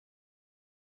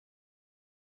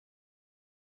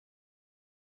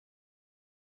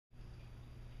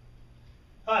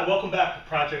Hi, welcome back to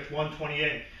Project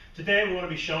 128. Today we're going to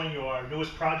be showing you our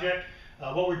newest project.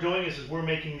 What we're doing is we're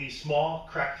making these small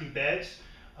Kratky beds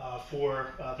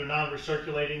they're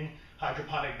non-recirculating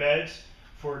hydroponic beds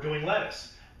for doing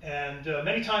lettuce. And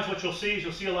many times what you'll see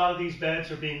is a lot of these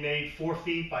beds are being made 4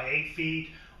 feet by 8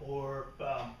 feet or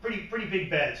pretty big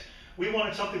beds. We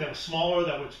wanted something that was smaller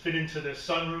that would fit into the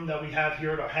sunroom that we have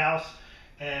here at our house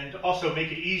and also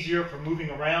make it easier for moving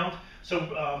around.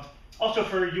 So also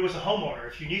for you as a homeowner,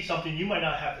 if you need something, you might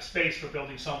not have the space for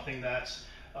building something that's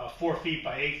 4 feet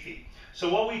by 8 feet.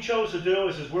 So what we chose to do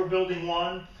is we're building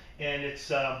one, and it's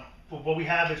what we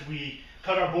have is we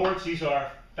cut our boards. These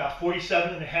are about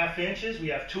 47.5 inches. We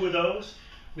have 2 of those.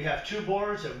 We have 2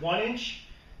 boards at 1 inch.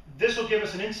 This will give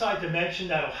us an inside dimension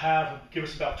that'll give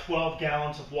us about 12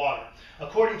 gallons of water.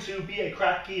 According to B.A.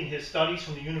 Kratky in his studies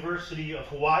from the University of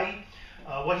Hawaii,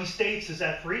 what he states is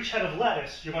that for each head of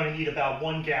lettuce, you're going to need about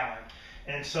 1 gallon.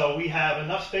 And so we have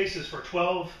enough spaces for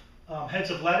 12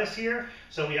 heads of lettuce here.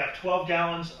 So we have 12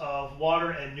 gallons of water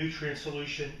and nutrient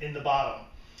solution in the bottom.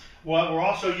 What we're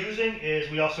also using is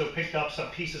we also picked up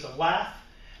some pieces of lath.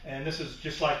 And this is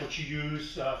just like what you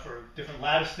use for different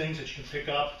lattice things that you can pick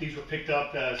up. These were picked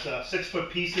up as 6-foot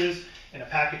pieces in a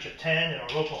package of 10 in our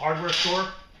local hardware store.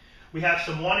 We have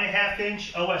some 1.5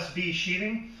 inch OSB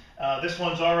sheeting. This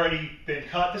one's already been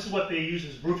cut. This is what they use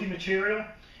as roofing material.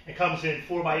 It comes in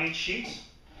 4 by 8 sheets.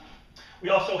 We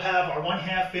also have our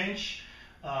 1/2 inch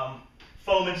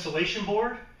foam insulation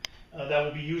board that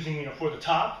we'll be using for the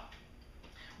top.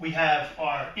 We have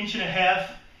our 1.5 inch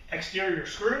exterior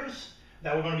screws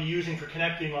that we're going to be using for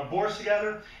connecting our boards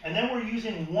together. And then we're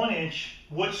using 1 inch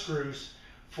wood screws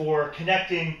for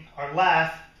connecting our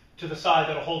lath to the side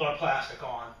that'll hold our plastic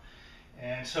on.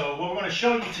 And so what we're going to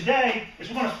show you today is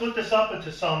we're going to split this up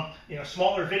into some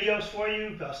smaller videos for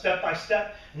you, step by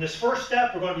step. In this first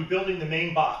step, we're going to be building the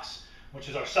main box, which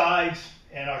is our sides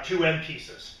and our 2 end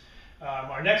pieces.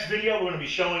 Our next video, we're going to be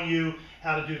showing you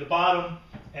how to do the bottom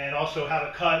and also how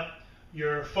to cut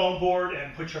your foam board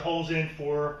and put your holes in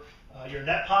for your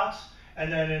net pots.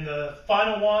 And then in the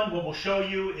final one, what we'll show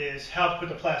you is how to put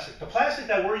the plastic. The plastic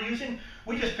that we're using,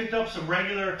 we just picked up some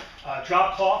regular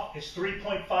drop cloth. It's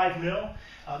 3.5 mil.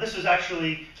 This is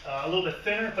actually a little bit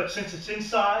thinner, but since it's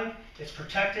inside, it's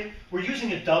protected. We're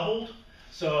using it doubled,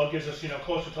 so it gives us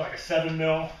closer to like a 7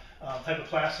 mil type of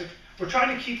plastic. We're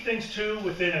trying to keep things too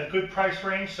within a good price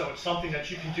range, so it's something that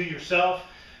you can do yourself.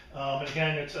 And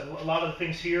again, it's a lot of the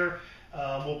things here.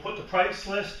 We'll put the price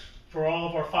list for all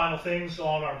of our final things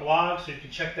on our blog, so you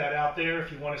can check that out there if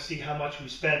you want to see how much we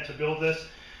spent to build this.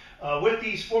 With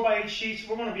these 4 by 8 sheets,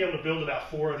 we're going to be able to build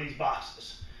about 4 of these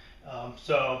boxes.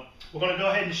 So we're going to go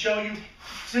ahead and show you.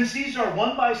 Since these are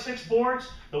 1 by 6 boards,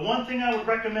 the one thing I would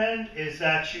recommend is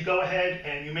that you go ahead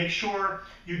and you make sure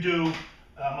you do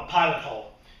a pilot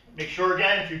hole. Make sure,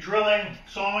 again, if you're drilling,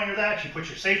 sawing or that, you put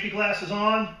your safety glasses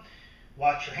on.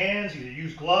 Watch your hands, either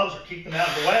use gloves or keep them out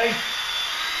of the way.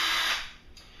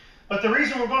 But the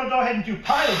reason we're going to go ahead and do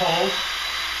pilot holes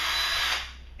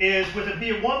is with it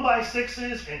being 1 by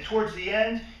 6s and towards the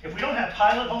end, if we don't have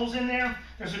pilot holes in there,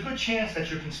 there's a good chance that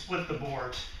you can split the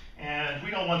boards. And we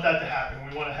don't want that to happen.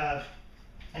 We want to have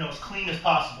as clean as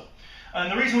possible. And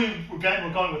the reason we're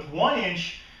going with 1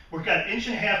 inch, we've got 1.5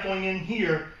 inches going in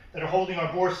here that are holding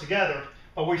our boards together.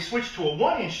 But we switched to a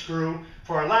 1 inch screw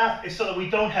for our lath is so that we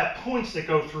don't have points that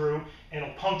go through and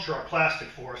it'll puncture our plastic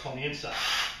for us on the inside.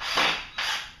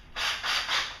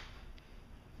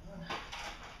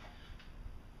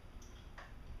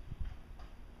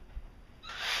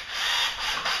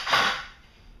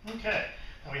 Okay,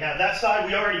 and we have that side.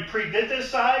 We already pre-did this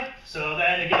side, so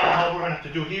then again, all we're going to have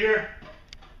to do here,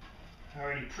 I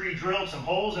already pre-drilled some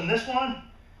holes in this one.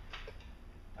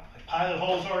 Got my pilot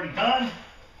holes already done.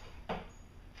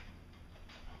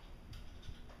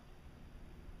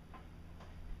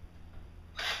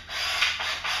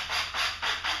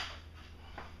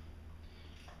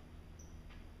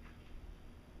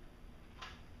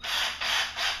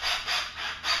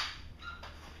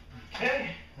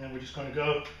 Okay, and then we're just going to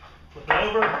go flip it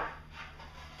over.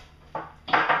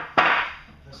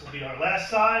 This will be our last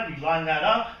side. We line that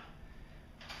up.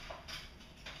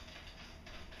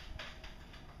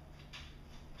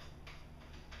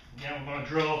 Again, we're going to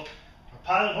drill our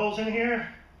pilot holes in here.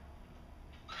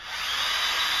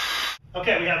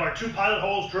 Okay, we have our 2 pilot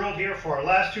holes drilled here for our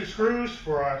last 2 screws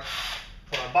for our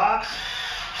box.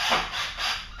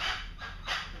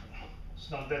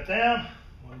 Snug that down.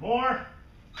 One more.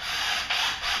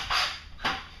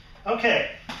 Okay,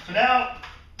 so now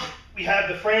we have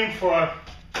the frame for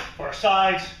our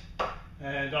sides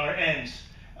and our ends.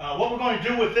 What we're going to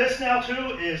do with this now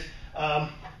too is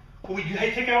when we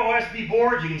take our OSB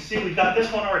board, you can see we've got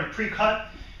this one already pre-cut.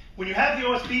 When you have the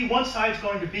OSB, one side's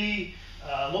going to be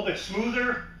a little bit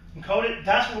smoother and coated.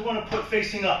 That's what we're going to put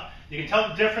facing up. You can tell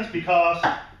the difference because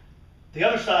the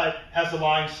other side has the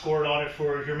lines scored on it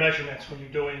for your measurements when you're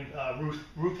doing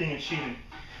roofing and sheeting.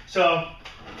 So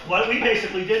what we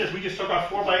basically did is we just took our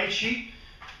 4x8 sheet,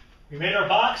 we made our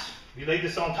box, we laid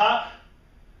this on top,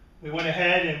 we went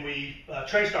ahead and we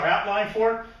traced our outline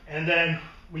for it, and then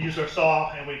we used our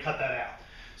saw and we cut that out.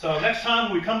 So next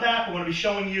time when we come back, we're going to be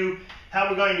showing you how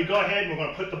we're going to go ahead and we're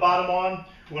going to put the bottom on.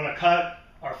 We're going to cut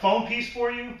our foam piece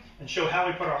for you and show how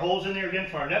we put our holes in there again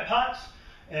for our net pots.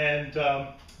 And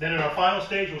then in our final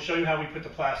stage, we'll show you how we put the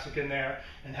plastic in there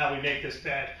and how we make this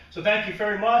bed. So thank you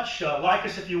very much. Like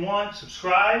us if you want,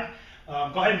 subscribe. Go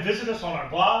ahead and visit us on our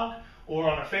blog or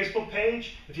on our Facebook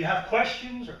page. If you have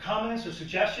questions or comments or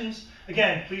suggestions,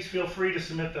 again, please feel free to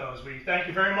submit those. We thank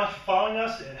you very much for following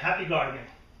us, and happy gardening.